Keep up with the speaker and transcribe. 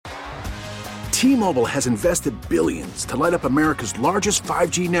T-Mobile has invested billions to light up America's largest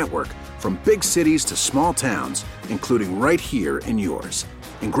 5G network, from big cities to small towns, including right here in yours.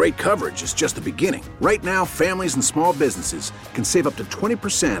 And great coverage is just the beginning. Right now, families and small businesses can save up to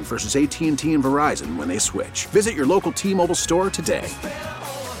 20% versus AT&T and Verizon when they switch. Visit your local T-Mobile store today.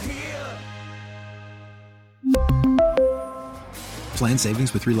 Plan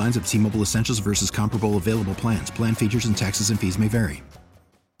savings with 3 lines of T-Mobile Essentials versus comparable available plans. Plan features and taxes and fees may vary.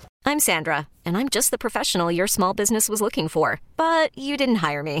 I'm Sandra, and I'm just the professional your small business was looking for. But you didn't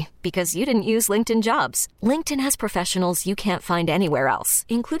hire me because you didn't use LinkedIn Jobs. LinkedIn has professionals you can't find anywhere else,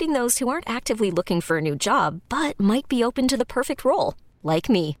 including those who aren't actively looking for a new job, but might be open to the perfect role, like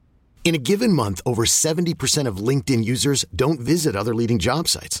me. In a given month, over 70% of LinkedIn users don't visit other leading job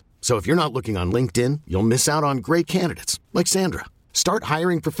sites. So if you're not looking on LinkedIn, you'll miss out on great candidates like Sandra. Start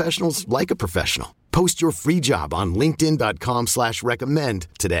hiring professionals like a professional. Post your free job on linkedin.com/recommend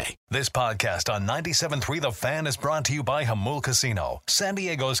today. This podcast on 97.3 The Fan is brought to you by Jamul Casino, San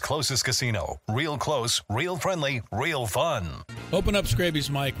Diego's closest casino. Real close, real friendly, real fun. Open up Scraby's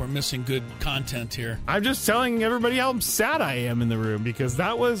mic. We're missing good content here. I'm just telling everybody how sad I am in the room, because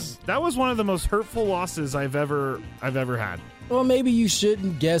that was one of the most hurtful losses I've ever had. Well, maybe you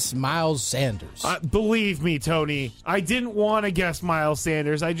shouldn't guess Miles Sanders. Believe me, Tony, I didn't want to guess Miles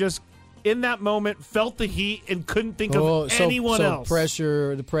Sanders. I just, in that moment, felt the heat and couldn't think of anyone else.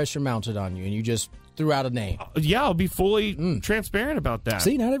 The pressure mounted on you, and you just threw out a name. Yeah, I'll be fully transparent about that.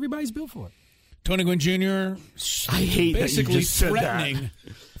 See, not everybody's built for it. Tony Gwynn Jr. I hate basically that you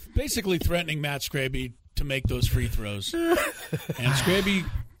just basically threatening Matt Scraby to make those free throws, and Scraby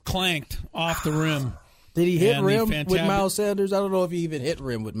clanked off the rim. Did he hit rim with Miles Sanders? I don't know if he even hit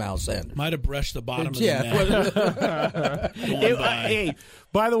rim with Miles Sanders. Might have brushed the bottom of the net. Hey,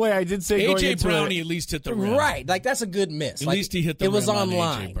 by the way, I did say A.J. Brown, he at least hit the rim. Right, like that's a good miss. At least he hit the rim. It was on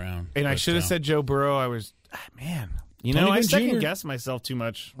online. A.J. Brown. And I should have said Joe Burrow. I was, I second-guessed myself too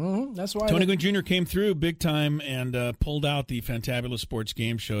much. Mm-hmm, that's why. Tony Gwynn Jr. came through big time and pulled out the Fantabulous Sports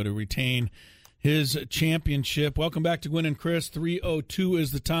Game Show to retain his championship. Welcome back to Gwynn and Chris. 3:02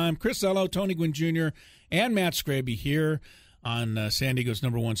 is the time. Chris Zello, Tony Gwynn Jr., and Matt Scraby here on San Diego's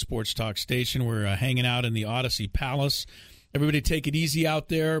 #1 sports talk station. We're hanging out in the Odyssey Palace. Everybody take it easy out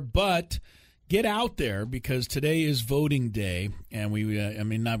there, but get out there because today is voting day. And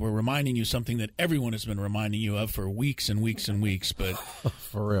we're reminding you something that everyone has been reminding you of for weeks and weeks and weeks. But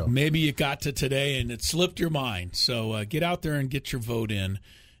for real, maybe you got to today and it slipped your mind. So get out there and get your vote in.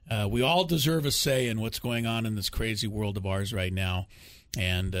 We all deserve a say in what's going on in this crazy world of ours right now.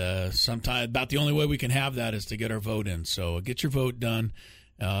 And sometimes about the only way we can have that is to get our vote in. So get your vote done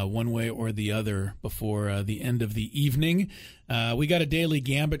one way or the other before the end of the evening. We got a daily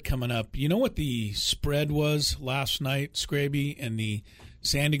gambit coming up. You know what the spread was last night, Scraby, in the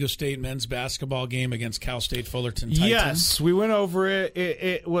San Diego State men's basketball game against Cal State Fullerton Titans? Yes, we went over it.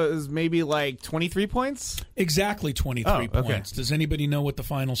 It was maybe like 23 points? Exactly 23 points. Does anybody know what the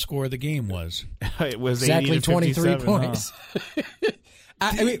final score of the game was? It was exactly 23 points.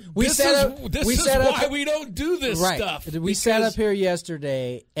 Huh? This is why we don't do this stuff. We sat up here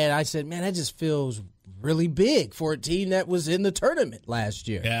yesterday, and I said, man, that just feels really big for a team that was in the tournament last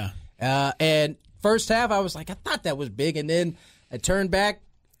year. Yeah. And first half, I was like, I thought that was big. And then I turned back,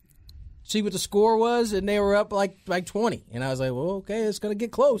 see what the score was, and they were up like 20. And I was like, well, okay, it's going to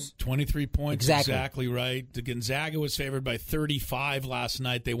get close. 23 points, exactly right. The Gonzaga was favored by 35 last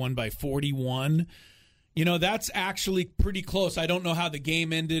night. They won by 41. You know, that's actually pretty close. I don't know how the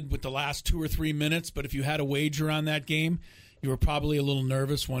game ended with the last 2 or 3 minutes, but if you had a wager on that game, you were probably a little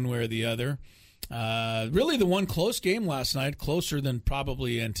nervous one way or the other. Really, the one close game last night, closer than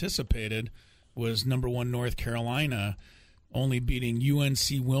probably anticipated, was #1 North Carolina, only beating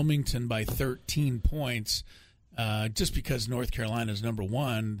UNC Wilmington by 13 points. Just because North Carolina is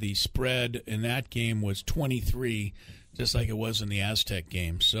 #1, the spread in that game was 23, just like it was in the Aztec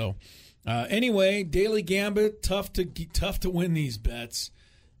game. So, anyway, daily gambit, tough to win these bets.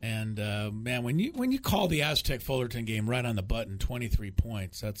 And man, when you call the Aztec Fullerton game right on the button, 23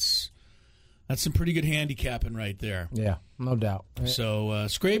 points, that's some pretty good handicapping right there. Yeah, no doubt. So,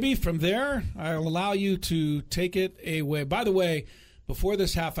 Scraby, from there, I'll allow you to take it away. By the way, before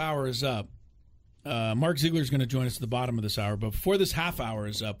this half hour is up, Mark Ziegler is going to join us at the bottom of this hour. But before this half hour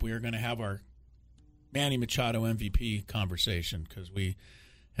is up, we are going to have our Manny Machado MVP conversation because we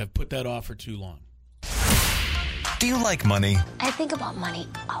have put that off for too long. Do you like money? I think about money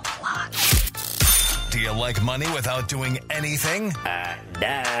a lot. Do you like money without doing anything?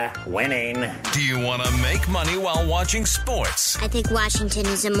 Winning. Do you want to make money while watching sports? I think Washington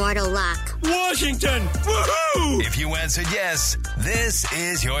is a mortal lock. Washington! Woohoo! If you answered yes, this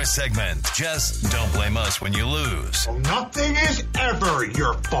is your segment. Just don't blame us when you lose. Well, nothing is ever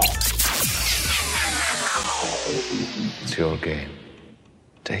your fault. It's your game.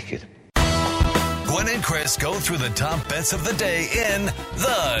 Take it. Gwen and Chris go through the top bets of the day in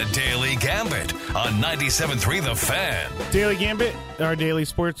The Daily Gambit on 97.3 The Fan. Daily Gambit, our daily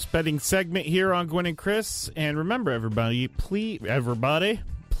sports betting segment here on Gwen and Chris. And remember, everybody, please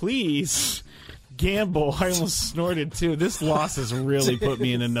gamble. I almost snorted, too. This loss has really put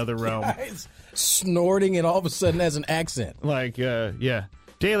me in another realm. Snorting and all of a sudden has an accent. Yeah.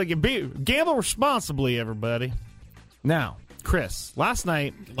 Daily gamble responsibly, everybody. Now, Chris, last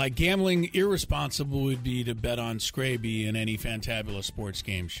night... Like gambling irresponsible would be to bet on Scraby in any Fantabulous Sports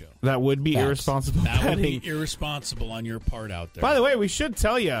Game Show. That would be irresponsible That betting. would be irresponsible on your part out there. By the way, we should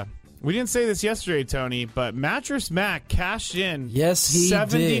tell you, we didn't say this yesterday, Tony, but Mattress Mac cashed in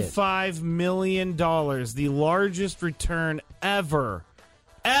 $75 million, the largest return ever.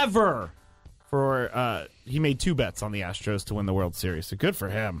 For he made 2 bets on the Astros to win the World Series. So good for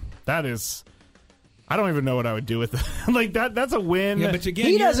him. That is... I don't even know what I would do with it. Like that's a win. Yeah, but again,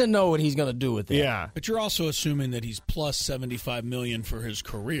 he doesn't know what he's going to do with it. Yeah. But you're also assuming that he's plus $75 million for his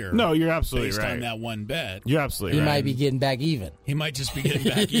career. No, you're absolutely based right. on that one bet. You're absolutely right. He might be getting back even. He might just be getting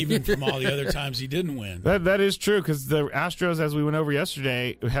back even from all the other times he didn't win. That is true because the Astros, as we went over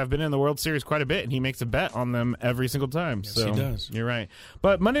yesterday, have been in the World Series quite a bit, and he makes a bet on them every single time. Yes, so he does. You're right.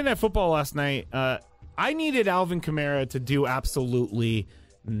 But Monday Night Football last night, I needed Alvin Kamara to do absolutely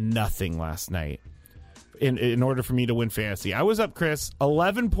nothing last night. In order for me to win fantasy. I was up, Chris,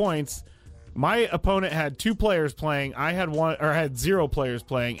 11 points. My opponent had 2 players playing. I had 0 players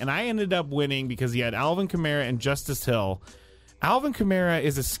playing, and I ended up winning because he had Alvin Kamara and Justice Hill. Alvin Kamara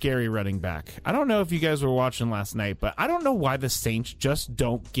is a scary running back. I don't know if you guys were watching last night, but I don't know why the Saints just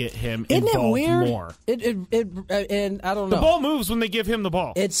don't get him involved more. And I don't know. The ball moves when they give him the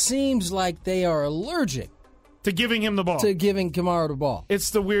ball. It seems like they are allergic to giving him the ball. To giving Kamara the ball.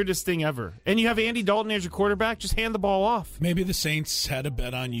 It's the weirdest thing ever. And you have Andy Dalton as your quarterback, just hand the ball off. Maybe the Saints had a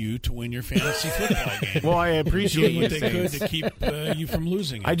bet on you to win your fantasy football game. Well, I appreciate what they could to keep you from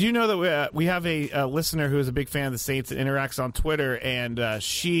losing it. I do know that we have a listener who is a big fan of the Saints and interacts on Twitter, and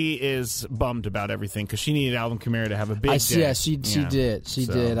she is bummed about everything because she needed Alvin Kamara to have a big day. Yeah, she did. She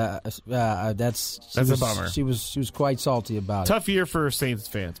did. That's a bummer. She was quite salty about it. Tough year for Saints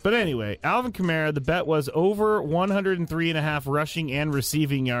fans. But anyway, Alvin Kamara, the bet was over 103.5 rushing and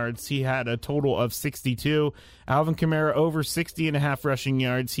receiving yards. He had a total of 62. Alvin Kamara over 60.5 rushing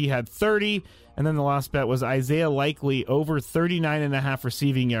yards. He had 30. And then the last bet was Isaiah Likely over 39.5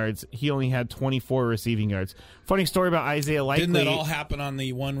 receiving yards. He only had 24 receiving yards. Funny story about Isaiah Likely. Didn't that all happen on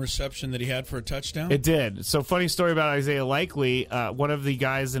the one reception that he had for a touchdown? It did. So funny story about Isaiah Likely. One of the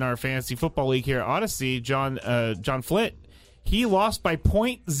guys in our fantasy football league here at Odyssey, John Flint, he lost by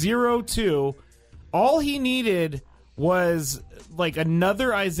 0.02. All he needed was like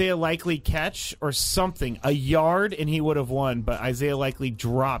another Isaiah Likely catch or something, a yard, and he would have won. But Isaiah Likely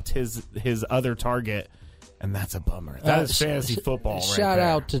dropped his other target, and that's a bummer. That is fantasy football right Shout there.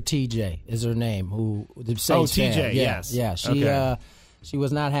 out to TJ is her name, who the Saints TJ, fan. yes. Yeah, she Okay. She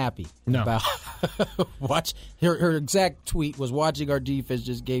was not happy about watch. Her exact tweet was, watching our defense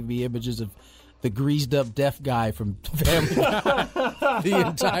just gave me images of the greased up deaf guy from Family Guy the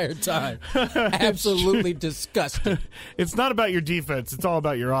entire time. Absolutely disgusting. It's not about your defense. It's all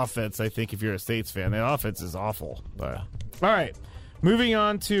about your offense, I think, if you're a States fan. The offense is awful. But all right. Moving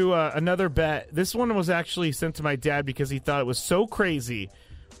on to another bet. This one was actually sent to my dad because he thought it was so crazy.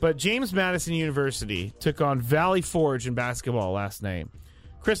 But James Madison University took on Valley Forge in basketball last night.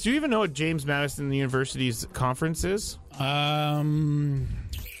 Chris, do you even know what James Madison University's conference is?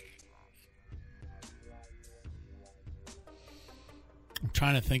 I'm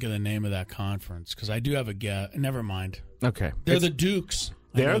trying to think of the name of that conference because I do have a guess. Never mind. Okay. They're the Dukes.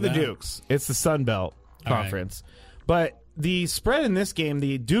 They're the Dukes. It's the Sun Belt Conference. Right. But the spread in this game,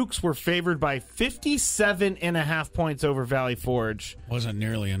 the Dukes were favored by 57.5 points over Valley Forge. Wasn't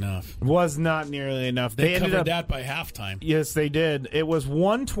nearly enough. Was not nearly enough. They covered that by halftime. Yes, they did. It was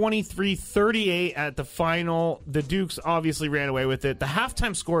 123-38 at the final. The Dukes obviously ran away with it. The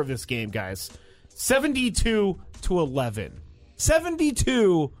halftime score of this game, guys, 72-11.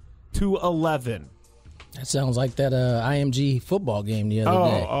 72-11. That sounds like that IMG football game the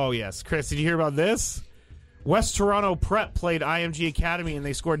other day. Oh, yes. Chris, did you hear about this? West Toronto Prep played IMG Academy, and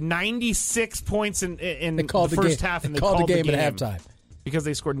they scored 96 points in the first half. And they called the game at halftime. because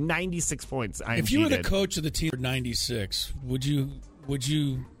they scored 96 points. IMG if you were the did. coach of the team for 96, would you?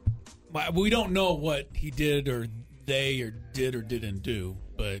 We don't know what he did or they or did or didn't do,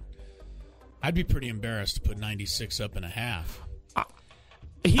 but I'd be pretty embarrassed to put 96 up and a half.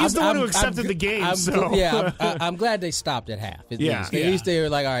 He's the one who accepted the game. I'm glad they stopped at half. At least they were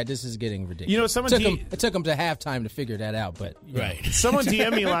like, all right, this is getting ridiculous. You know, it took them to halftime to figure that out. But right, someone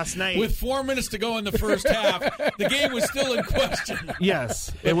DM'd me last night with 4 minutes to go in the first half. The game was still in question.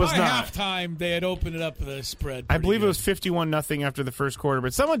 Yes, it was by not. halftime. They had opened it up for the spread. I believe it was 51-0 after the first quarter.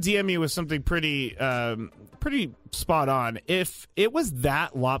 But someone DM'd me with something pretty spot on. If it was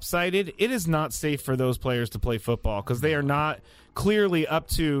that lopsided, it is not safe for those players to play football because they are not clearly up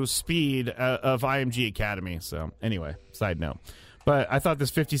to speed of IMG Academy. So anyway, side note. But I thought this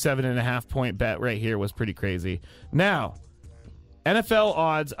 57.5 point bet right here was pretty crazy. Now, NFL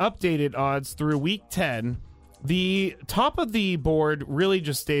odds, updated odds through week 10. The top of the board really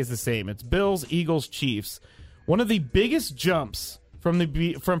just stays the same. It's Bills, Eagles, Chiefs. One of the biggest jumps from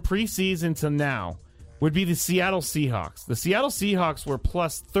preseason to now would be the Seattle Seahawks. The Seattle Seahawks were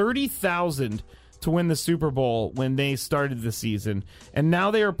plus 30,000 to win the Super Bowl when they started the season, and now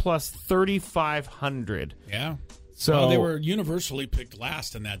they are plus 3,500. Yeah. So they were universally picked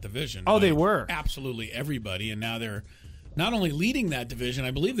last in that division. Oh, they were. Absolutely everybody, and now they're not only leading that division,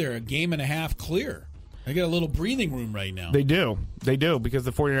 I believe they're a game and a half clear. They got a little breathing room right now. They do, because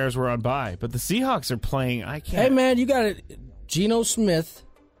the 49ers were on bye. But the Seahawks are playing, I can't. Hey, man, you got it. Geno Smith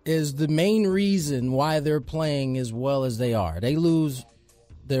is the main reason why they're playing as well as they are. They lose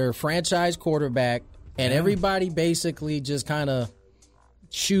their franchise quarterback, and everybody basically just kind of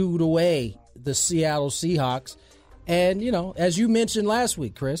shooed away the Seattle Seahawks. And, you know, as you mentioned last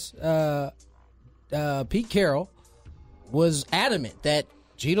week, Chris, Pete Carroll was adamant that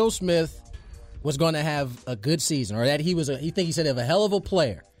Geno Smith was going to have a good season, or that he said a hell of a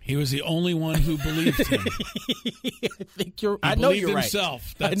player. He was the only one who believed him. I know you're right.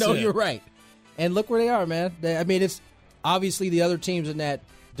 Himself. I know you're right. And look where they are, man. It's obviously the other teams in that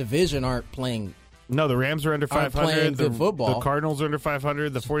division aren't playing. No, the Rams are under 500. Good football. The Cardinals are under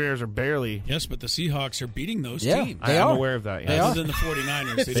 500. The 49ers are barely. Yes, but the Seahawks are beating those teams. They I'm are aware of that. Yes. Other than the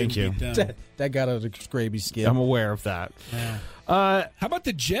 49ers, they Thank didn't you. beat them. That got out of Scraby's skin. I'm aware of that. Yeah. How about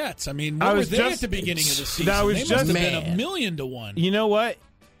the Jets? I mean, what were they at the beginning of the season? They must have been 1,000,000 to 1. You know what?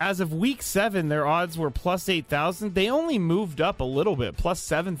 As of week 7, their odds were plus 8,000. They only moved up a little bit, plus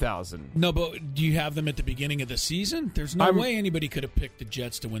 7,000. No, but do you have them at the beginning of the season? There's no way anybody could have picked the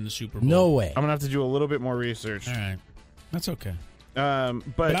Jets to win the Super Bowl. No way. I'm going to have to do a little bit more research. All right. That's okay. But I'm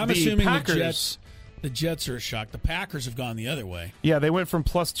the assuming Packers, the Jets are shocked. The Packers have gone the other way. Yeah, they went from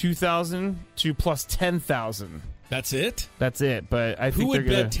plus 2,000 to plus 10,000. That's it? That's it. But I think who would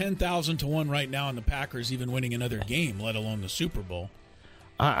they're gonna... bet 10,000 to 1 right now on the Packers even winning another game, let alone the Super Bowl?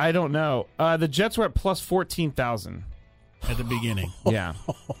 I don't know. The Jets were at plus 14,000 at the beginning. Yeah,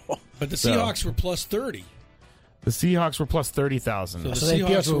 but the Seahawks were plus 30. The Seahawks were plus 30,000. So the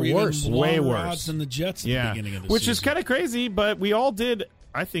Seahawks were worse, way worse odds than the Jets at the beginning of the which season. is kind of crazy. But we all did.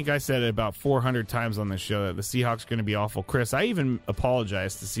 I think I said it about 400 times on this show that the Seahawks are going to be awful. Chris, I even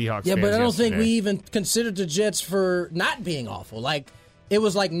apologized to Seahawks. Yeah, fans but I don't yesterday. think we even considered the Jets for not being awful. Like, it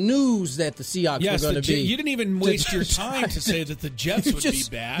was like news that the Seahawks were going to be. You didn't even waste your time to say that the Jets would be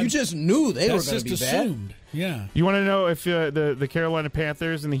bad. You just knew they were going to be assumed. bad. Yeah. You want to know if the Carolina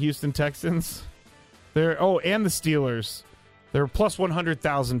Panthers and the Houston Texans, and the Steelers, they're plus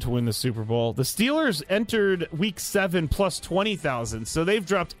 100,000 to win the Super Bowl. The Steelers entered Week 7 plus 20,000, so they've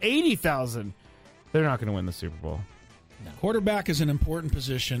dropped 80,000. They're not going to win the Super Bowl. No. Quarterback is an important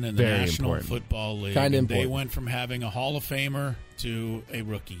position in the National Football League. Kind of important. They went from having a Hall of Famer to a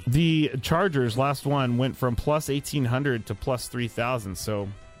rookie. The Chargers, last one, went from plus 1,800 to plus 3,000, so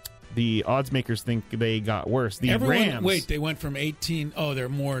the odds makers think they got worse. The Rams... Wait, they went from 18... Oh, they're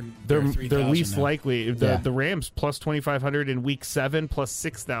more... They're 3,000 least now. likely. The Rams plus 2,500 in Week 7, plus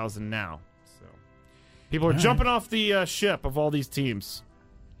 6,000 now. So people are jumping off the ship of all these teams.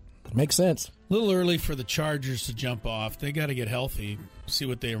 Makes sense. A little early for the Chargers to jump off. They got to get healthy, see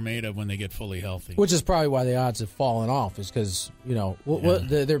what they are made of when they get fully healthy. Which is probably why the odds have fallen off, is because,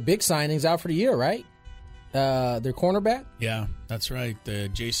 their big signings out for the year, right? Their cornerback? Yeah, that's right. The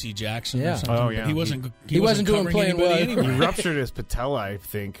J.C. Jackson or something. Oh, yeah. He wasn't doing playing well. Anyway. He ruptured his patella, I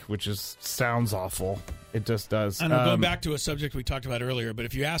think, which sounds awful. It just does. I know, going back to a subject we talked about earlier, but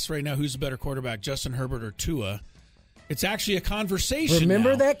if you ask right now who's the better quarterback, Justin Herbert or Tua, it's actually a conversation.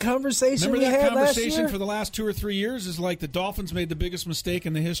 Remember now. that conversation Remember we that had conversation last year? for the last 2 or 3 years is like the Dolphins made the biggest mistake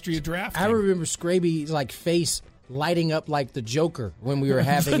in the history of drafting. I remember Scraby's face lighting up like the Joker when we were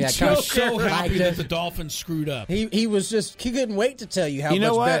having that kind of so happy that the Dolphins screwed up. He was just, he couldn't wait to tell you how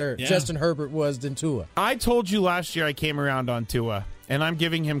much better Justin Herbert was than Tua. I told you last year I came around on Tua, and I'm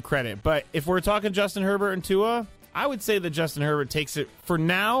giving him credit. But if we're talking Justin Herbert and Tua, I would say that Justin Herbert takes it for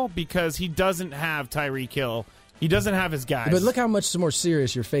now because he doesn't have Tyreek Hill. He doesn't have his guys. But look how much more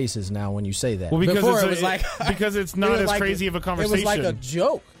serious your face is now when you say that. Well, because before it was like because it's not as crazy of a conversation. It was like a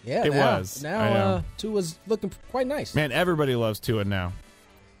joke. Yeah, it was. Now Tua's looking quite nice. Man, everybody loves Tua now.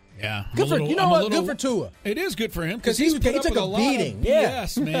 Yeah, good for good for Tua. It is good for him because he took a beating.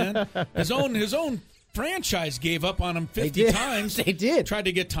 Yes, man. His own franchise gave up on him 50 times. They did. Tried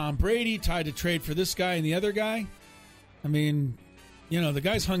to get Tom Brady. Tried to trade for this guy and the other guy. I mean, the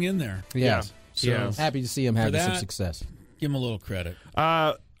guy's hung in there. Yeah. So happy to see him having some success. Give him a little credit.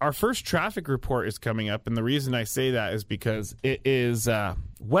 Our first traffic report is coming up, and the reason I say that is because it is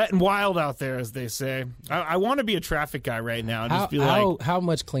wet and wild out there, as they say. I want to be a traffic guy right now and just be how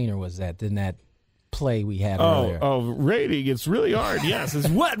much cleaner was that than that play we had earlier? Rating, it's really hard. Yes, it's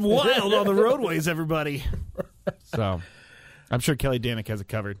wet and wild on the roadways, everybody. So I'm sure Kelly Danick has it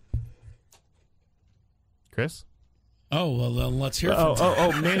covered. Chris? Oh, well, let's hear from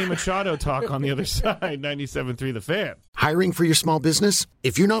him. Manny Machado talk on the other side, 97.3 The Fan. Hiring for your small business?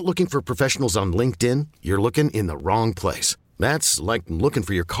 If you're not looking for professionals on LinkedIn, you're looking in the wrong place. That's like looking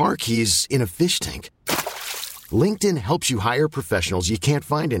for your car keys in a fish tank. LinkedIn helps you hire professionals you can't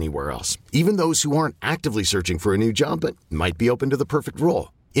find anywhere else, even those who aren't actively searching for a new job but might be open to the perfect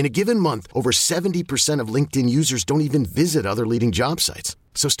role. In a given month, over 70% of LinkedIn users don't even visit other leading job sites.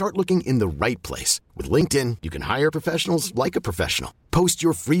 So start looking in the right place. With LinkedIn, you can hire professionals like a professional. Post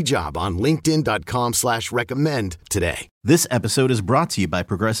your free job on linkedin.com/recommend today. This episode is brought to you by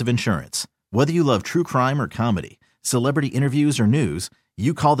Progressive Insurance. Whether you love true crime or comedy, celebrity interviews or news,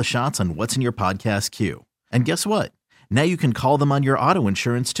 you call the shots on what's in your podcast queue. And guess what? Now you can call them on your auto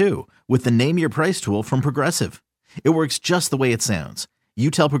insurance too with the Name Your Price tool from Progressive. It works just the way it sounds. You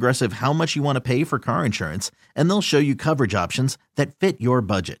tell Progressive how much you want to pay for car insurance, and they'll show you coverage options that fit your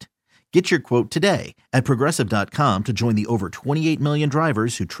budget. Get your quote today at Progressive.com to join the over 28 million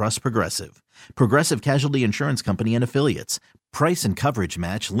drivers who trust Progressive. Progressive Casualty Insurance Company and Affiliates. Price and coverage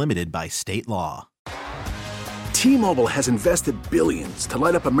match limited by state law. T-Mobile has invested billions to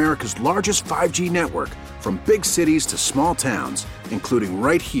light up America's largest 5G network, from big cities to small towns, including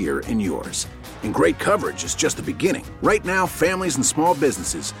right here in yours. And great coverage is just the beginning. Right now, families and small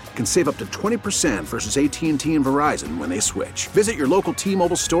businesses can save up to 20% versus AT&T and Verizon when they switch. Visit your local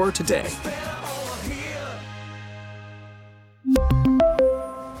T-Mobile store today.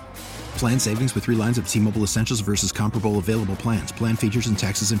 Plan savings with 3 lines of T-Mobile Essentials versus comparable available plans. Plan features and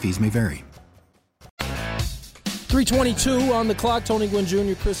taxes and fees may vary. 3:22 on the clock. Tony Gwynn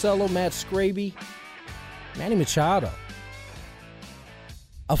Jr., Chris Ello, Matt Scraby, Manny Machado,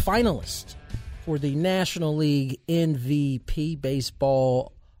 a finalist for the National League MVP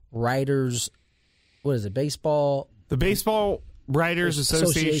Baseball Writers. What is it? Baseball? The Baseball Writers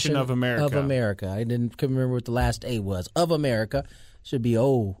Association of America. Of America. I couldn't remember what the last A was. Of America. Should be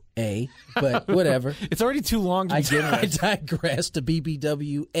O-A, but whatever. It's already too long to begin with. I digress to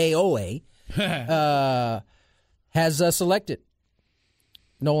BBWAOA. Has selected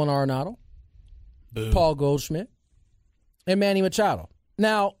Nolan Arenado, Paul Goldschmidt, and Manny Machado.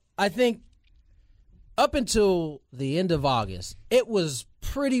 Now, I think up until the end of August, it was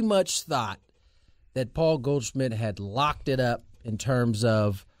pretty much thought that Paul Goldschmidt had locked it up in terms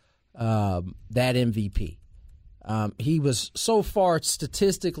of that MVP. He was so far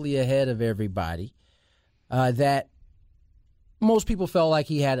statistically ahead of everybody that most people felt like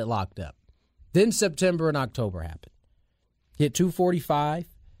he had it locked up. Then September and October happened. Hit 245,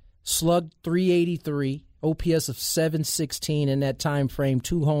 slugged 383, OPS of 716 in that time frame,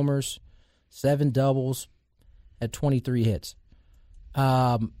 2 homers, 7 doubles, at 23 hits.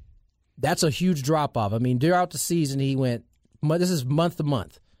 That's a huge drop-off. I mean, throughout the season, he went, this is month to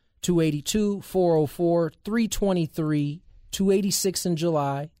month, 282, 404, 323, 286 in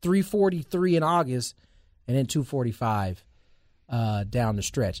July, 343 in August, and then 245 down the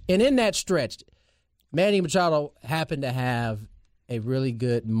stretch. And in that stretch, Manny Machado happened to have a really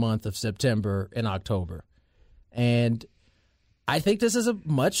good month of September and October. And I think this is a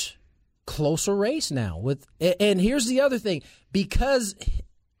much closer race now. And here's the other thing. Because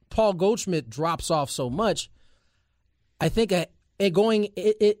Paul Goldschmidt drops off so much, I think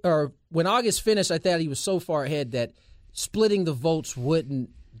when August finished, I thought he was so far ahead that splitting the votes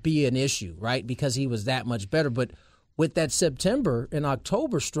wouldn't be an issue, right? Because he was that much better. But with that September and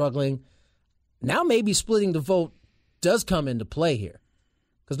October struggling, now maybe splitting the vote does come into play here.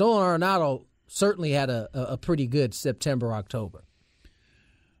 Because Nolan Arenado certainly had a pretty good September, October.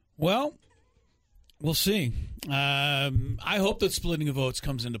 Well, we'll see. I hope that splitting of votes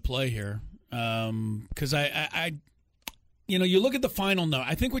comes into play here because you look at the final number.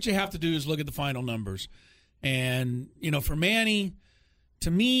 I think what you have to do is look at the final numbers. And, for Manny, to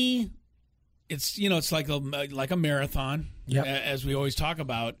me, it's like a marathon, as we always talk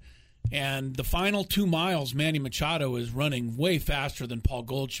about. And the final 2 miles, Manny Machado is running way faster than Paul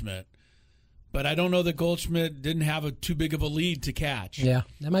Goldschmidt. But I don't know that Goldschmidt didn't have too big of a lead to catch. Yeah,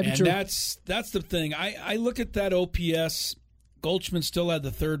 that might be true. And that's the thing. I look at that OPS. Goldschmidt still had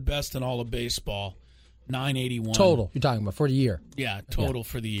the third best in all of baseball, 981. Total, you're talking about for the year. Yeah, total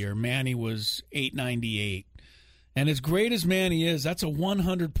for the year. Manny was 898. And as great as Manny is, that's a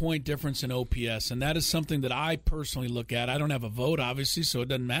 100-point difference in OPS, and that is something that I personally look at. I don't have a vote, obviously, so it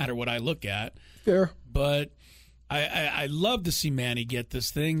doesn't matter what I look at. Fair. But I love to see Manny get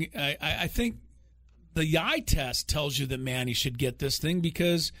this thing. I think the eye test tells you that Manny should get this thing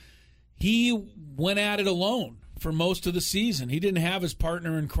because he went at it alone for most of the season. He didn't have his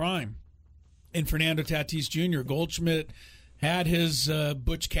partner in crime in Fernando Tatis Jr. Goldschmidt had his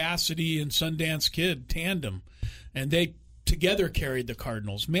Butch Cassidy and Sundance Kid tandem, and they together carried the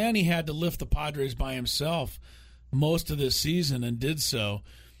Cardinals. Manny had to lift the Padres by himself most of this season and did so.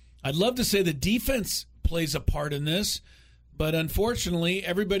 I'd love to say the defense plays a part in this, but unfortunately,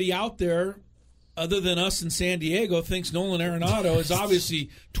 everybody out there, other than us in San Diego, thinks Nolan Arenado is obviously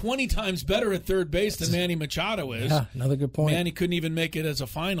 20 times better at third base than Manny Machado is. Yeah, another good point. Manny couldn't even make it as a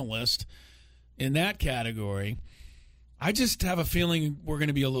finalist in that category. I just have a feeling we're going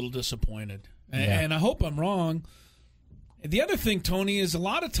to be a little disappointed, and I hope I'm wrong. The other thing, Tony, is a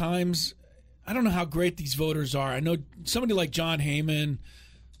lot of times, I don't know how great these voters are. I know somebody like John Heyman,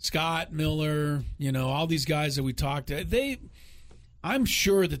 Scott Miller, all these guys that we talked to, I'm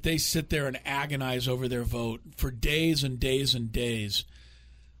sure that they sit there and agonize over their vote for days and days and days.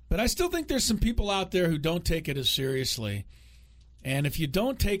 But I still think there's some people out there who don't take it as seriously. And if you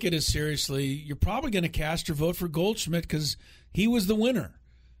don't take it as seriously, you're probably going to cast your vote for Goldschmidt because he was the winner.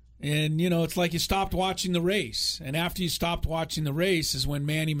 And, it's like you stopped watching the race. And after you stopped watching the race is when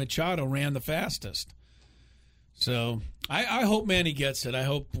Manny Machado ran the fastest. So I hope Manny gets it. I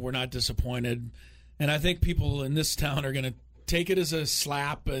hope we're not disappointed. And I think people in this town are going to take it as a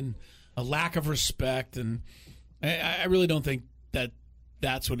slap and a lack of respect. And I really don't think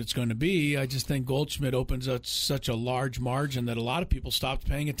that's what it's going to be. I just think Goldschmidt opens up such a large margin that a lot of people stopped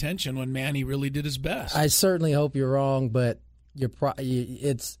paying attention when Manny really did his best. I certainly hope you're wrong, but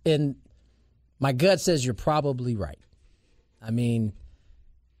it's in my gut says you're probably right. I mean,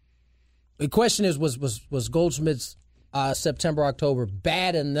 the question is, was Goldschmidt's September, October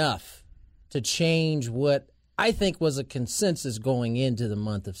bad enough to change what I think was a consensus going into the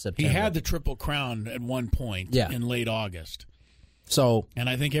month of September? He had the Triple Crown at one point in late August. And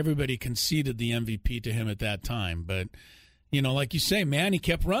I think everybody conceded the MVP to him at that time. But, like you say, Manny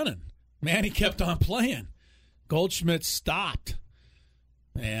kept running. Manny kept on playing. Goldschmidt stopped.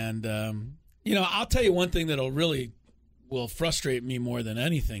 And, I'll tell you one thing that'll really will frustrate me more than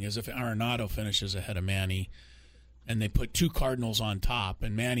anything is if Arenado finishes ahead of Manny and they put 2 Cardinals on top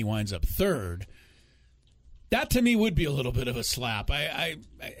and Manny winds up third. That, to me, would be a little bit of a slap.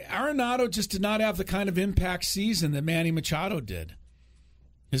 Arenado just did not have the kind of impact season that Manny Machado did.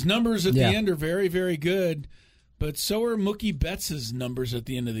 His numbers at the end are very, very good, but so are Mookie Betts' numbers at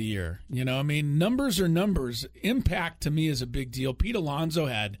the end of the year. Numbers are numbers. Impact, to me, is a big deal. Pete Alonso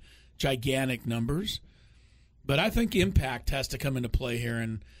had gigantic numbers, but I think impact has to come into play here,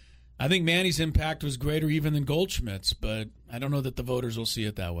 and I think Manny's impact was greater even than Goldschmidt's, but I don't know that the voters will see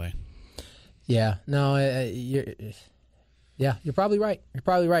it that way. Yeah, no, you're probably right. You're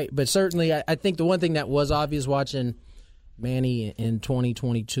probably right. But certainly, I think the one thing that was obvious watching Manny in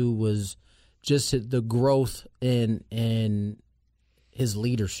 2022 was just the growth in his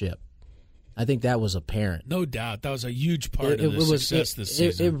leadership. I think that was apparent. No doubt. That was a huge part of the success this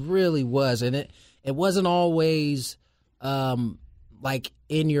season. It really was. And it wasn't always like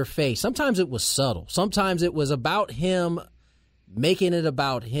in your face. Sometimes it was subtle. Sometimes it was about him making it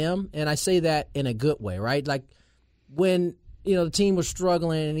about him, and I say that in a good way, right? Like when the team was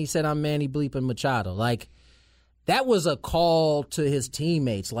struggling, and he said, "I'm Manny bleeping Machado." Like that was a call to his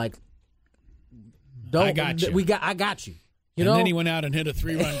teammates. Like, I got you. I got you. And then he went out and hit a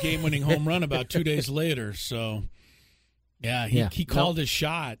 3-run game-winning home run about 2 days later. So, he called his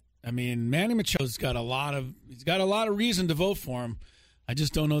shot. I mean, Manny Machado's got a lot of reason to vote for him. I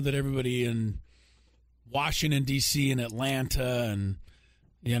just don't know that everybody in Washington, D.C. and Atlanta and,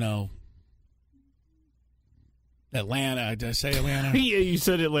 Atlanta. Did I say Atlanta? Yeah, you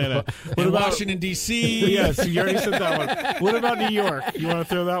said Atlanta. What about Washington, D.C.? Yes, you already said that one. What about New York? You want to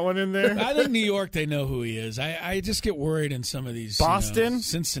throw that one in there? I think New York, they know who he is. I just get worried in some of these. Boston?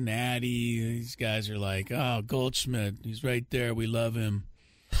 Cincinnati. These guys are like, oh, Goldschmidt. He's right there. We love him.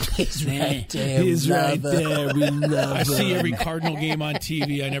 He's right there. He's right there. We love him. I see every Cardinal game on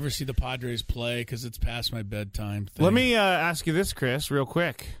TV. I never see the Padres play because it's past my bedtime thing. Let me ask you this, Chris, real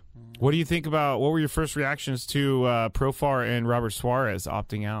quick. What do you think about, what were your first reactions to Profar and Robert Suarez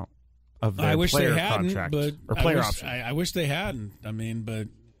opting out of their player contract? But or player option? I wish they hadn't. I mean, but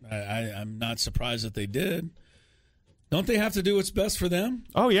I'm not surprised that they did. Don't they have to do what's best for them?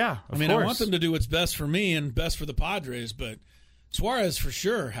 Oh, yeah, of course. I want them to do what's best for me and best for the Padres, but Suarez for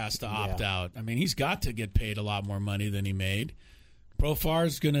sure has to opt out. I mean, he's got to get paid a lot more money than he made.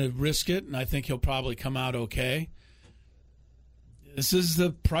 Profar's going to risk it, and I think he'll probably come out okay. This is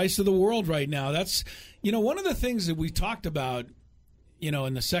the price of the world right now. That's, one of the things that we talked about,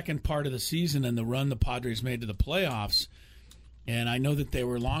 in the second part of the season and the run the Padres made to the playoffs, and I know that they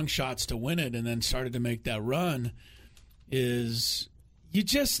were long shots to win it and then started to make that run, is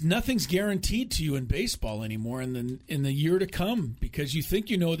nothing's guaranteed to you in baseball anymore in the year to come because you think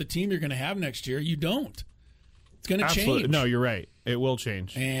you know the team you're going to have next year. You don't. It's going to change. No, you're right. It will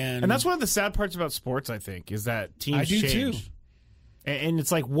change. And that's one of the sad parts about sports, I think, is that teams change. I do, too. And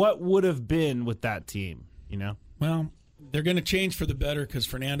it's like, what would have been with that team, Well, they're going to change for the better because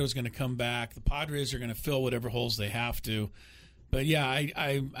Fernando's going to come back. The Padres are going to fill whatever holes they have to. But, yeah,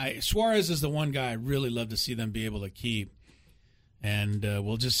 I Suarez is the one guy I really love to see them be able to keep. And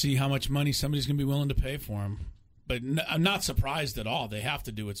we'll just see how much money somebody's going to be willing to pay for him. But I'm not surprised at all. They have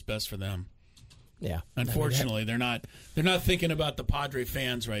to do what's best for them. Yeah. Unfortunately, they're not thinking about the Padre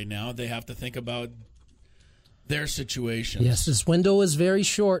fans right now. They have to think about their situation. Yes, this window is very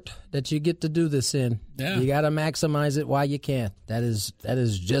short that you get to do this in. Yeah. You got to maximize it while you can. That is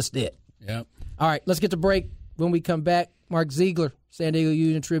just it. Yep. All right, let's get to break. When we come back, Mark Ziegler, San Diego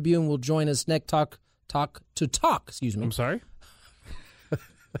Union Tribune, will join us next talk. Excuse me. I'm sorry?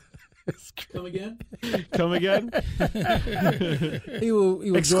 Come again? Come again? He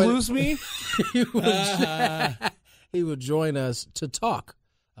will Excuse me? He will join us to talk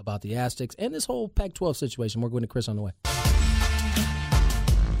about the Aztecs and this whole Pac-12 situation. We're going to Chris on the way. A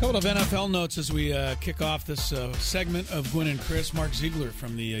couple of NFL notes as we kick off this segment of Gwynn and Chris. Mark Ziegler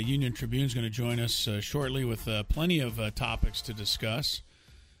from the Union Tribune is going to join us shortly with plenty of topics to discuss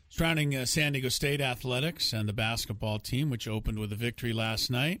surrounding San Diego State athletics and the basketball team, which opened with a victory last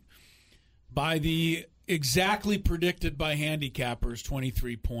night by the exactly predicted by handicappers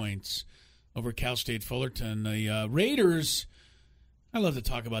 23 points over Cal State Fullerton. The Raiders, I love to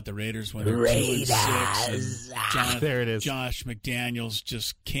talk about the Raiders when they're 2-6. And there it is. Josh McDaniels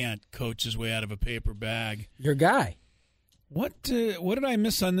just can't coach his way out of a paper bag. Your guy. What did I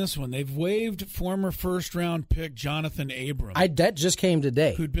miss on this one? They've waived former first-round pick Jonathan Abram. That just came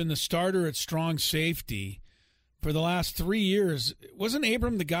today. Who'd been the starter at strong safety for the last 3 years. Wasn't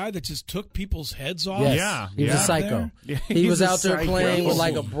Abram the guy that just took people's heads off? Yes. Yeah. He was a psycho. Yeah, he was out there psycho. playing with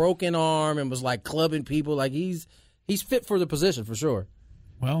like a broken arm and was like clubbing people. Like he's fit for the position for sure.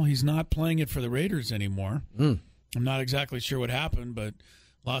 Well, he's not playing it for the Raiders anymore. I'm not exactly sure what happened, but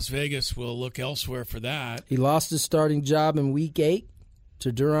Las Vegas will look elsewhere for that. He lost his starting job in Week 8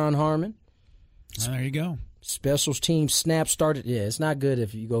 to Duron Harmon. There you go. Special team snaps started. Yeah, it's not good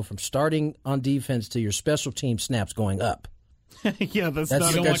if you go from starting on defense to your special team snaps going up. Yeah, that's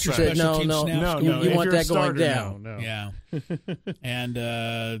not. You don't want your special team snaps. You want that going down. No. Yeah. And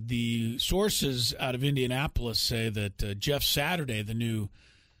the sources out of Indianapolis say that Jeff Saturday, the new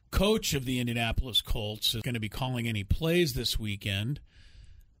coach of the Indianapolis Colts, is going to be calling any plays this weekend.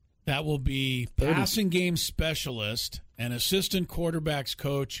 That will be passing game specialist and assistant quarterbacks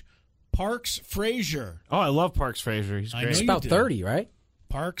coach Parks Frazier. Oh, I love Parks Frazier. He's great. He's about 30, right?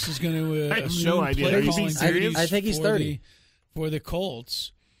 Parks is going to I have no idea. Are you being serious? I think he's 30. For the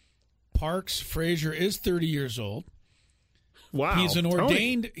Colts. Parks Frazier is 30 years old. Wow. He's an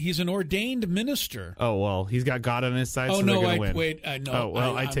ordained minister. Oh, well, he's got God on his side, oh, so no, they're going to win. Wait, no. Oh,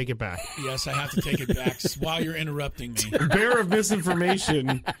 well, I take it back. Yes, I have to take it back while you're interrupting me. Bearer of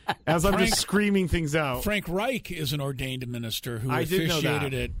misinformation as I'm just screaming things out. Frank Reich is an ordained minister who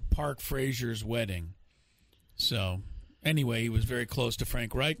officiated at Park Frazier's wedding. So, anyway, he was very close to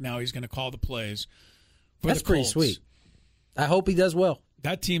Frank Reich. Now he's going to call the plays for That's the Colts. pretty sweet. I hope he does well.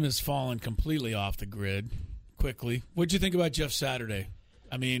 That team has fallen completely off the grid quickly. What'd you think about Jeff Saturday?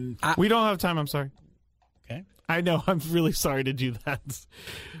 I mean, we don't have time. I'm sorry. Okay. I know. I'm really sorry to do that.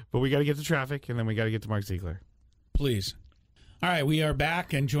 But we got to get to traffic, and then we got to get to Mark Ziegler. Please. All right, we are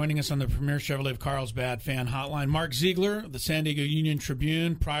back, and joining us on the Premier Chevrolet of Carlsbad fan hotline, Mark Ziegler of the San Diego Union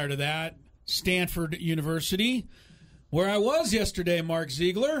Tribune. Prior to that, Stanford University, where I was yesterday, Mark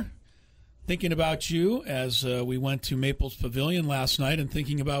Ziegler, thinking about you as we went to Maples Pavilion last night and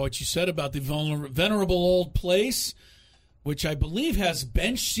thinking about what you said about the venerable old place, which I believe has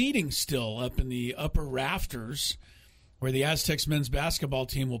bench seating still up in the upper rafters, where the Aztecs men's basketball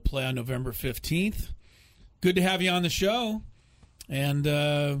team will play on November 15th. Good to have you on the show. And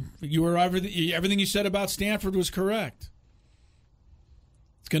you were everything you said about Stanford was correct.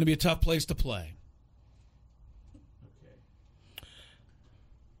 It's going to be a tough place to play. Okay.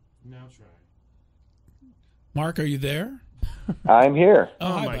 Now try. Mark, are you there? I'm here.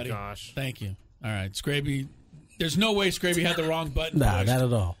 Oh, hi, my buddy. gosh. Thank you. All right, Scraby. There's no way Scraby had the wrong button. Nah, pushed. not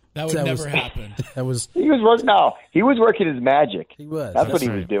at all. That would never happen. He was working his magic. He was. That's what he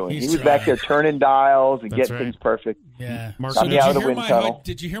was doing. He's he was trying. back there turning dials and getting things perfect. Yeah. Mark, So tunnel.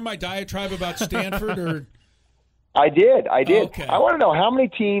 did you hear my diatribe about Stanford? Or I did. Okay. I want to know how many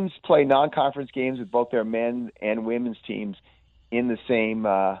teams play non-conference games with both their men and women's teams in the same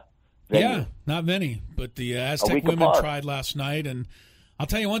venue. Yeah, not many. But the Aztec women apart. tried last night, and I'll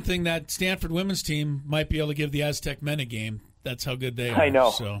tell you one thing: that Stanford women's team might be able to give the Aztec men a game. That's how good they are. I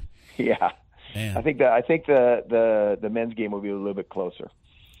know. So, yeah. man. I think the men's game will be a little bit closer.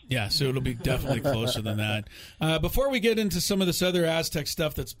 Yeah, so it'll be definitely closer than that. Before we get into some of this other Aztec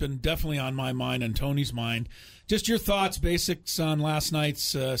stuff that's been definitely on my mind and Tony's mind, just your thoughts, basics on last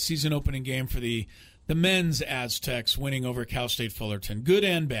night's season opening game for the men's Aztecs winning over Cal State Fullerton, good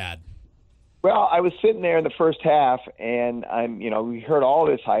and bad. Well, I was sitting there in the first half, and we heard all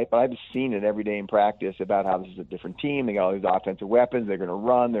this hype, but I've seen it every day in practice about how this is a different team. They got all these offensive weapons. They're going to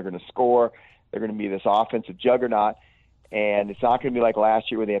run. They're going to score. They're going to be this offensive juggernaut, and it's not going to be like last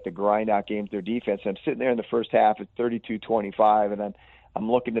year where they have to grind out games their defense. And I'm sitting there in the first half at 32-25, and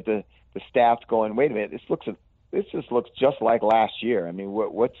I'm looking at the stats, going, wait a minute, this just looks just like last year. I mean,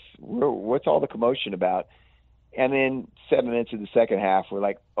 what's all the commotion about? And then 7 minutes of the second half, we're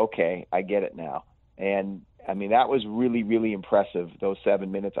like, okay, I get it now. And, I mean, that was really, really impressive, those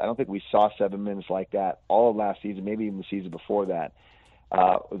 7 minutes. I don't think we saw 7 minutes like that all of last season, maybe even the season before that.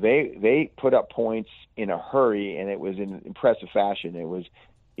 They put up points in a hurry, and it was in impressive fashion. It was,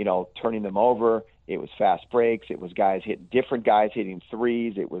 turning them over. It was fast breaks. It was different guys hitting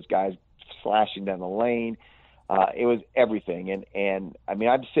threes. It was guys slashing down the lane. It was everything. And I mean,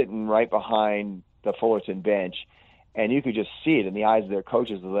 I'm sitting right behind the Fullerton bench, and you could just see it in the eyes of their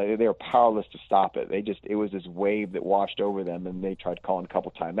coaches. They were powerless to stop it. It was this wave that washed over them, and they tried calling a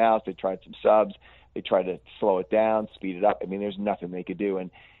couple timeouts. They tried some subs. They tried to slow it down, speed it up. I mean, there's nothing they could do, and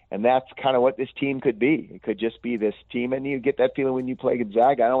that's kind of what this team could be. It could just be this team, and you get that feeling when you play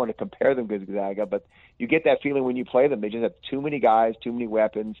Gonzaga. I don't want to compare them to Gonzaga, but you get that feeling when you play them. They just have too many guys, too many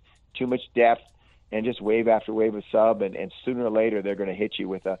weapons, too much depth, and just wave after wave of sub, and sooner or later they're going to hit you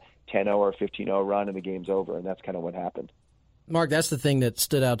with a 10-0 or 15-0 run, and the game's over, and that's kind of what happened. Mark, that's the thing that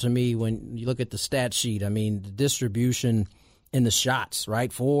stood out to me when you look at the stat sheet. I mean, the distribution in the shots,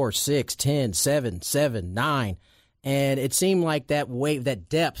 right? 4, 6, 10, 7, 7, 9. And it seemed like that wave, that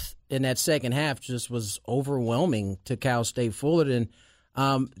depth in that second half just was overwhelming to Cal State Fullerton.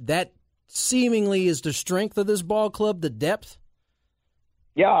 That seemingly is the strength of this ball club, the depth.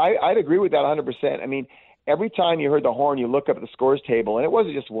 Yeah, I'd agree with that 100%. I mean, every time you heard the horn, you look up at the scores table, and it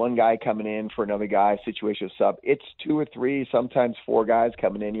wasn't just one guy coming in for another guy, situational sub. It's 2 or 3, sometimes 4 guys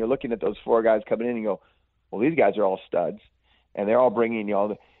coming in. You're looking at those 4 guys coming in and you go, well, these guys are all studs. And they're all bringing,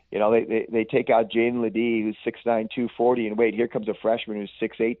 they take out Jaden Ledee, who's 6'9", 240, and wait, here comes a freshman who's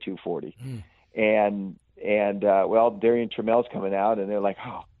 6'8", 240. And Darian Trammell's coming out, and they're like,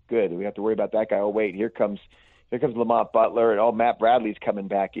 oh, good, we have to worry about that guy. Oh, wait, here comes Lamont Butler, and Matt Bradley's coming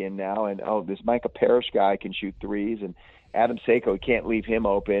back in now, and this Micah Parrish guy can shoot threes, and Adam Seiko, can't leave him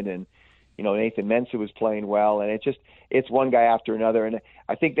open, and Nathan Mensah was playing well, and it's one guy after another, and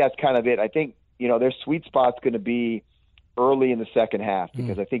I think that's kind of it. I think their sweet spot's going to be early in the second half,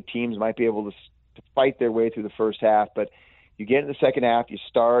 because I think teams might be able to fight their way through the first half, but you get in the second half, you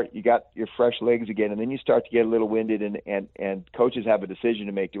got your fresh legs again, and then you start to get a little winded, and coaches have a decision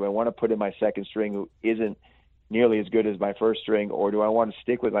to make. Do I want to put in my second string who isn't nearly as good as my first string, or do I want to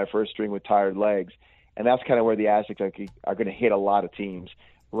stick with my first string with tired legs? And that's kind of where the Aztecs are going to hit a lot of teams,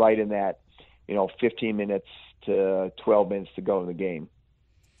 right in that 15 minutes to 12 minutes to go in the game.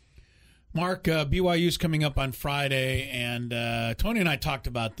 Mark, BYU's coming up on Friday, and Tony and I talked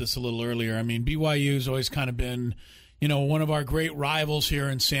about this a little earlier. I mean, BYU's always kind of been, one of our great rivals here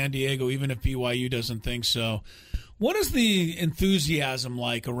in San Diego, even if BYU doesn't think so. What is the enthusiasm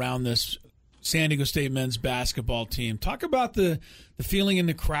like around this San Diego State men's basketball team. Talk about the feeling in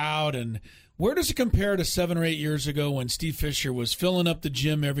the crowd, and where does it compare to 7 or 8 years ago when Steve Fisher was filling up the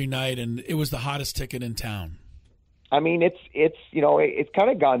gym every night and it was the hottest ticket in town? I mean, it's kind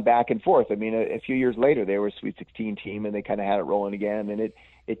of gone back and forth. I mean, a few years later, they were a Sweet 16 team, and they kind of had it rolling again, and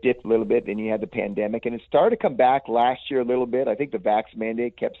it dipped a little bit. Then you had the pandemic, and it started to come back last year a little bit. I think the vax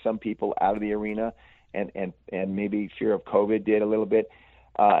mandate kept some people out of the arena, and maybe fear of COVID did a little bit,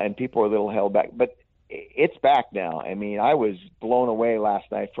 and people were a little held back. But it's back now. I mean, I was blown away last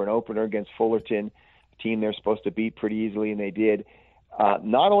night for an opener against Fullerton, a team they're supposed to beat pretty easily, and they did.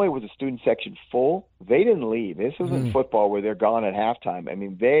 Not only was the student section full, they didn't leave. This isn't football where they're gone at halftime. I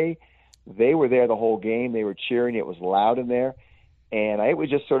mean, they were there the whole game. They were cheering. It was loud in there. And it was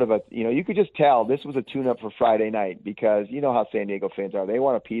just sort of you could just tell this was a tune-up for Friday night because you know how San Diego fans are. They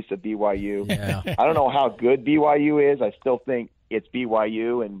want a piece of BYU. Yeah. I don't know how good BYU is. I still think it's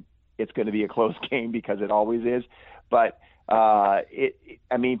BYU, and it's going to be a close game because it always is. But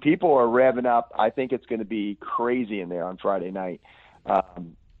people are revving up. I think it's going to be crazy in there on Friday night.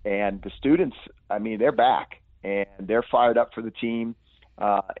 And the students, I mean, they're back and they're fired up for the team.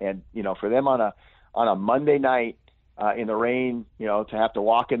 And for them on a Monday night in the rain, to have to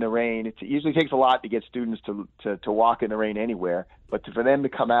walk in the rain, it usually takes a lot to get students to walk in the rain anywhere. But for them to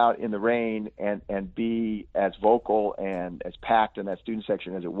come out in the rain and be as vocal and as packed in that student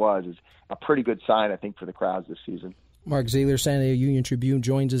section as it was is a pretty good sign, I think, for the crowds this season. Mark Zeeler, San Diego Union Tribune,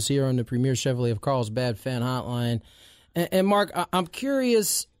 joins us here on the Premier Chevrolet of Carlsbad Fan Hotline. And Mark, I'm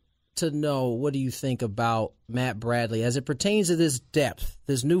curious to know, what do you think about Matt Bradley as it pertains to this depth,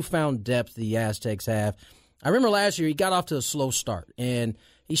 this newfound depth the Aztecs have? I remember last year he got off to a slow start, and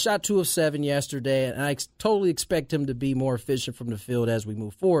he shot 2 of 7 yesterday, and I totally expect him to be more efficient from the field as we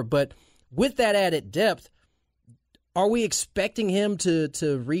move forward. But with that added depth, are we expecting him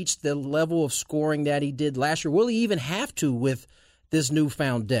to reach the level of scoring that he did last year? Will he even have to with this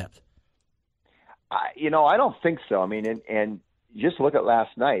newfound depth? I don't think so. I mean, and just look at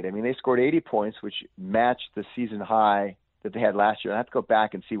last night. I mean, they scored 80 points, which matched the season high that they had last year. I have to go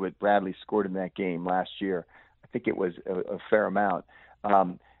back and see what Bradley scored in that game last year. I think it was a fair amount.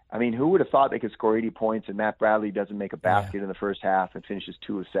 Who would have thought they could score 80 points and Matt Bradley doesn't make a basket in the first half and finishes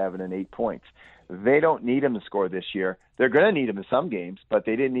 2 of 7 and 8 points? They don't need him to score this year. They're going to need him in some games, but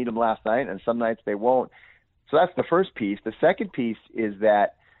they didn't need him last night, and some nights they won't. So that's the first piece. The second piece is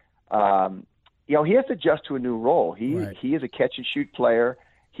that he has to adjust to a new role. He is a catch-and-shoot player.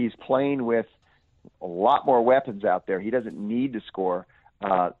 He's playing with a lot more weapons out there. He doesn't need to score.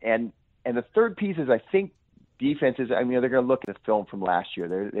 And the third piece is, I think, defenses. I mean, they're going to look at the film from last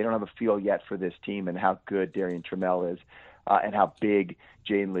year. They don't have a feel yet for this team and how good Darian Trammell is and how big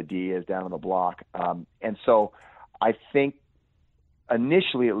Jaden Ledee is down on the block. And so I think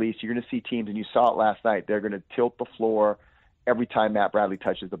initially, at least, you're going to see teams, and you saw it last night, they're going to tilt the floor every time Matt Bradley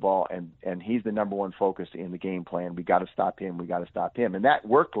touches the ball, and he's the number one focus in the game plan. We got to stop him. We got to stop him. And that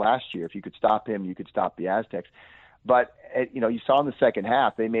worked last year. If you could stop him, you could stop the Aztecs. But, you saw in the second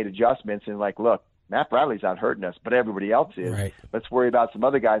half, they made adjustments and look, Matt Bradley's not hurting us, but everybody else is. Right. Let's worry about some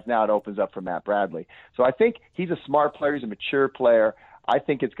other guys now. It opens up for Matt Bradley. So I think he's a smart player. He's a mature player. I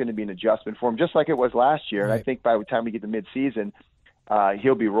think it's going to be an adjustment for him, just like it was last year. Right. And I think by the time we get to midseason,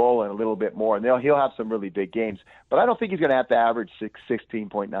 he'll be rolling a little bit more, and he'll have some really big games. But I don't think he's going to have to average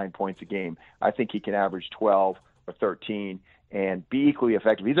 16.9 points a game. I think he can average 12 or 13 and be equally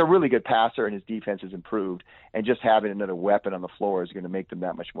effective. He's a really good passer, and his defense has improved, and just having another weapon on the floor is going to make them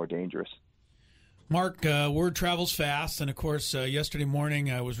that much more dangerous. Mark, word travels fast, and of course, yesterday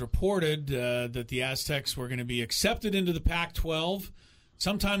morning I was reported that the Aztecs were going to be accepted into the Pac-12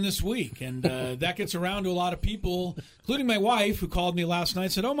 sometime this week, and that gets around to a lot of people, including my wife, who called me last night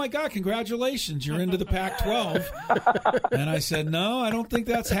and said, "Oh my God, congratulations, you're into the Pac-12." And I said, "No, I don't think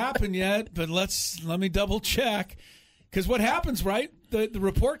that's happened yet, but let me double check." Because what happens, right? The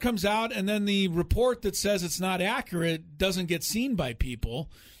report comes out, and then the report that says it's not accurate doesn't get seen by people.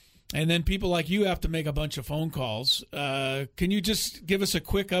 And then people like you have to make a bunch of phone calls. Can you just give us a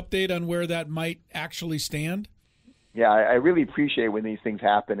quick update on where that might actually stand? Yeah, I really appreciate when these things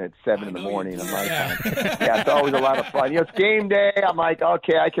happen at 7 in the morning. I'm like, yeah, it's always a lot of fun. It's game day. I'm like,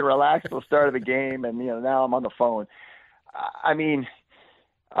 okay, I can relax till the start of the game, and now I'm on the phone.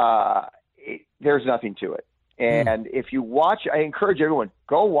 There's nothing to it. And if you watch, I encourage everyone,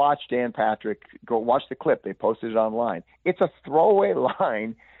 go watch Dan Patrick. Go watch the clip. They posted it online. It's a throwaway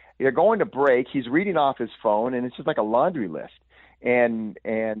line. They're going to break. He's reading off his phone, and it's just like a laundry list. And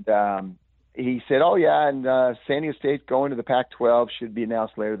he said, "Oh yeah, and San Diego State going to the Pac-12 should be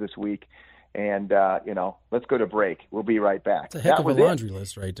announced later this week." And let's go to break. We'll be right back. It's a heck of a laundry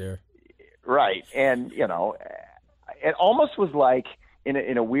list right there. Right. And, it almost was like,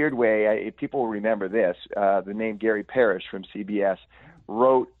 in a weird way, people will remember this, the name Gary Parrish from CBS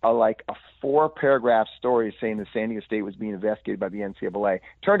wrote a 4-paragraph story saying that San Diego State was being investigated by the NCAA.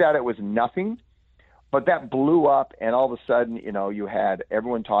 Turned out it was nothing, but that blew up, and all of a sudden, you had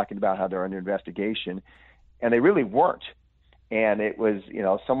everyone talking about how they're under investigation, and they really weren't. And it was,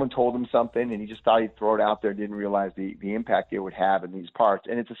 someone told him something, and he just thought he'd throw it out there and didn't realize the impact it would have in these parts.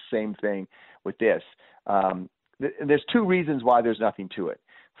 And it's the same thing with this. There's 2 reasons why there's nothing to it.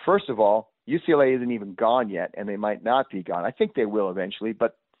 First of all, UCLA isn't even gone yet, and they might not be gone. I think they will eventually,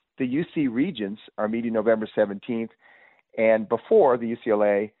 but the UC Regents are meeting November 17th, and before the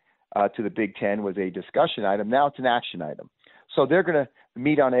UCLA to the Big Ten was a discussion item, now it's an action item. So they're going to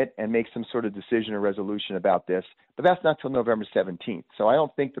meet on it and make some sort of decision or resolution about this, but that's not till November 17th. So I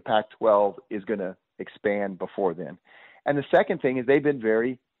don't think the Pac-12 is going to expand before then. And the second thing is they've been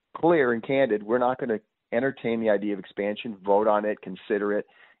very clear and candid. We're not going to entertain the idea of expansion, vote on it, consider it,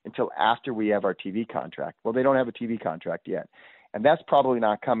 until after we have our TV contract. Well, they don't have a TV contract yet. And that's probably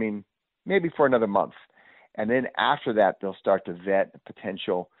not coming maybe for another month. And then after that, they'll start to vet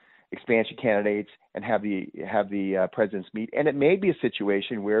potential expansion candidates and have the presidents meet. And it may be a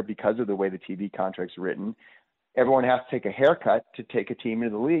situation where, because of the way the TV contract's written, everyone has to take a haircut to take a team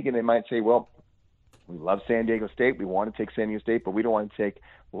into the league. And they might say, well, we love San Diego State. We want to take San Diego State, but we don't want to take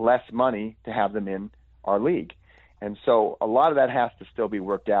less money to have them in our league. And so a lot of that has to still be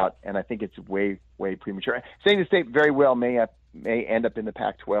worked out, and I think it's way, way premature. San Diego State very well may end up in the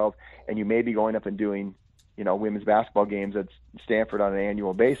Pac-12, and you may be going up and doing, women's basketball games at Stanford on an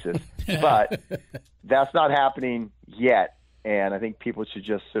annual basis. But that's not happening yet, and I think people should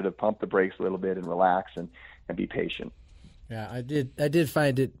just sort of pump the brakes a little bit and relax and be patient. Yeah, I did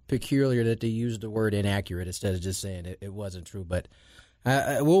find it peculiar that they used the word inaccurate instead of just saying it wasn't true, but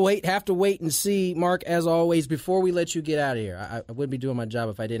we'll have to wait and see, Mark, as always. Before we let you get out of here, I wouldn't be doing my job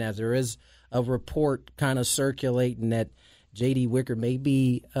if I didn't ask. There is a report kind of circulating that J.D. Wicker may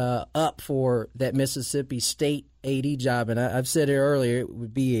be up for that Mississippi State AD job. And I've said it earlier, it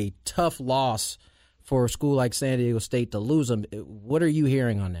would be a tough loss for a school like San Diego State to lose him. What are you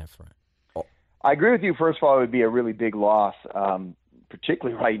hearing on that front? I agree with you. First of all, it would be a really big loss,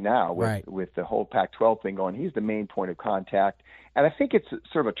 particularly right now with the whole Pac-12 thing going. He's the main point of contact. And I think it's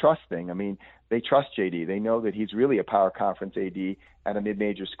sort of a trust thing. I mean, they trust JD. They know that he's really a power conference AD at a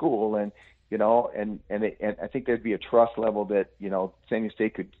mid-major school, and I think there'd be a trust level that San Diego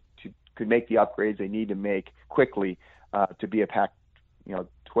State could make the upgrades they need to make quickly to be a Pac-12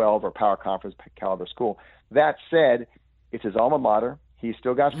 or power conference caliber school. That said, it's his alma mater. He's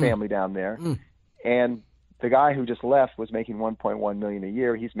still got family down there, and the guy who just left was making $1.1 million a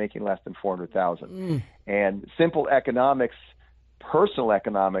year. He's making less than $400,000. And simple economics. Personal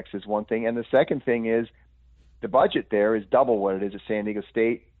economics is one thing, and the second thing is the budget there is double what it is at San Diego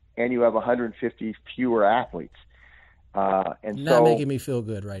State, and you have 150 fewer athletes. And not making me feel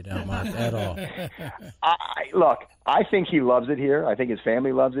good right now, Mark, at all. Look, I think he loves it here. I think his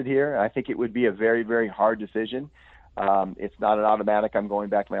family loves it here. I think it would be a very, very hard decision. It's not an automatic, I'm going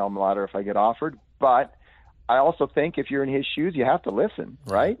back to my alma mater if I get offered. But I also think if you're in his shoes, you have to listen,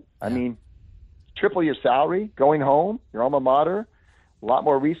 right? Yeah. I mean, triple your salary, going home, your alma mater, a lot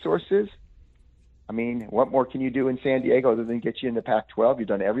more resources. I mean, what more can you do in San Diego other than get you in the Pac-12? You've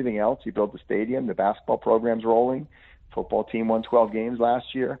done everything else. You built the stadium, the basketball program's rolling. Football team won 12 games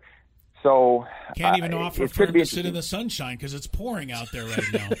last year. So can't even offer for him to sit in the sunshine because it's pouring out there right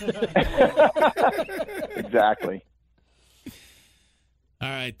now. Exactly. All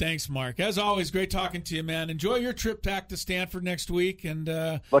right, thanks, Mark. As always, great talking to you, man. Enjoy your trip back to Stanford next week, and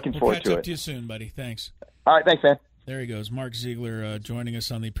looking forward catch to up it. to you soon, buddy. Thanks. All right, thanks, man. There he goes, Mark Ziegler, joining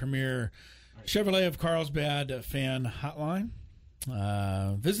us on the premier Chevrolet of Carlsbad fan hotline.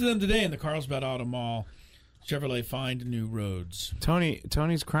 Visit them today in the Carlsbad Auto Mall. Chevrolet, find new roads.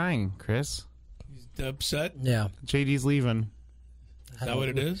 Tony's crying, Chris. He's upset? Yeah. JD's leaving. Is that what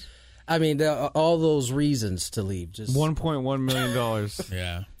it is? I mean, all those reasons to leave. Just $1.1 million.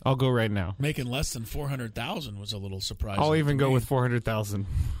 Yeah. I'll go right now. Making less than $400,000 was a little surprising. I'll even go with $400,000.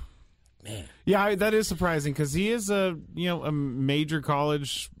 Man. Yeah, that is surprising because he is a major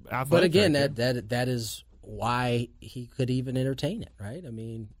college athletic. But again, that is why he could even entertain it, right? I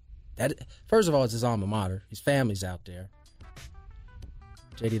mean, that first of all, it's his alma mater. His family's out there.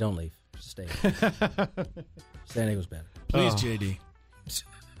 JD, don't leave. Stay. San Diego's better. Please, JD.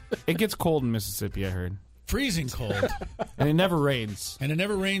 It gets cold in Mississippi, I heard. Freezing cold. And it never rains. And it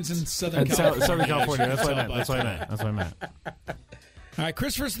never rains in Southern California. Southern California. That's what I meant. That's what I meant. All right,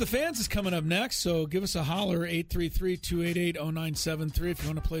 Chris vs. the Fans is coming up next, so give us a holler, 833-288-0973 if you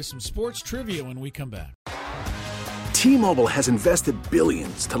want to play some sports trivia when we come back. T-Mobile has invested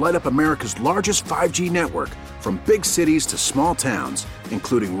billions to light up America's largest 5G network, from big cities to small towns,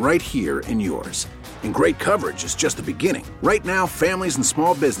 including right here in yours. And great coverage is just the beginning. Right now, families and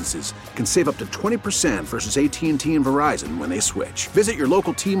small businesses can save up to 20% versus AT&T and Verizon when they switch. Visit your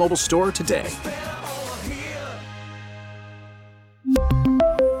local T-Mobile store today.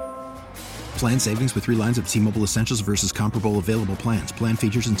 Plan savings with 3 lines of T-Mobile Essentials versus comparable available plans. Plan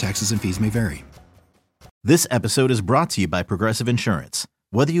features and taxes and fees may vary. This episode is brought to you by Progressive Insurance.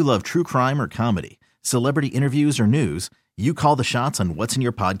 Whether you love true crime or comedy, celebrity interviews or news, you call the shots on what's in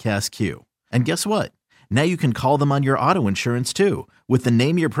your podcast queue. And guess what? Now you can call them on your auto insurance too with the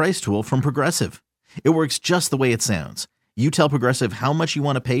Name Your Price tool from Progressive. It works just the way it sounds. You tell Progressive how much you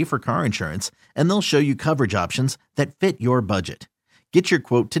want to pay for car insurance, and they'll show you coverage options that fit your budget. Get your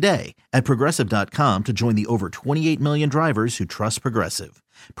quote today at Progressive.com to join the over 28 million drivers who trust Progressive.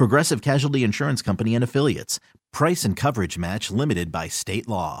 Progressive Casualty Insurance Company and Affiliates. Price and coverage match limited by state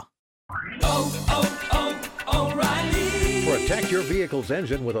law. O'Reilly. Protect your vehicle's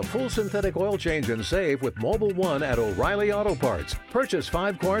engine with a full synthetic oil change and save with Mobil 1 at O'Reilly Auto Parts. Purchase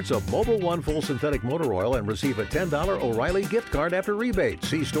 5 quarts of Mobil 1 full synthetic motor oil and receive a $10 O'Reilly gift card after rebate.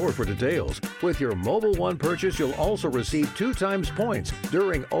 See store for details. With your Mobil 1 purchase, you'll also receive 2 times points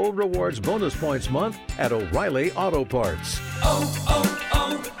during O Rewards Bonus Points Month at O'Reilly Auto Parts.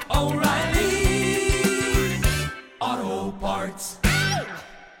 O'Reilly.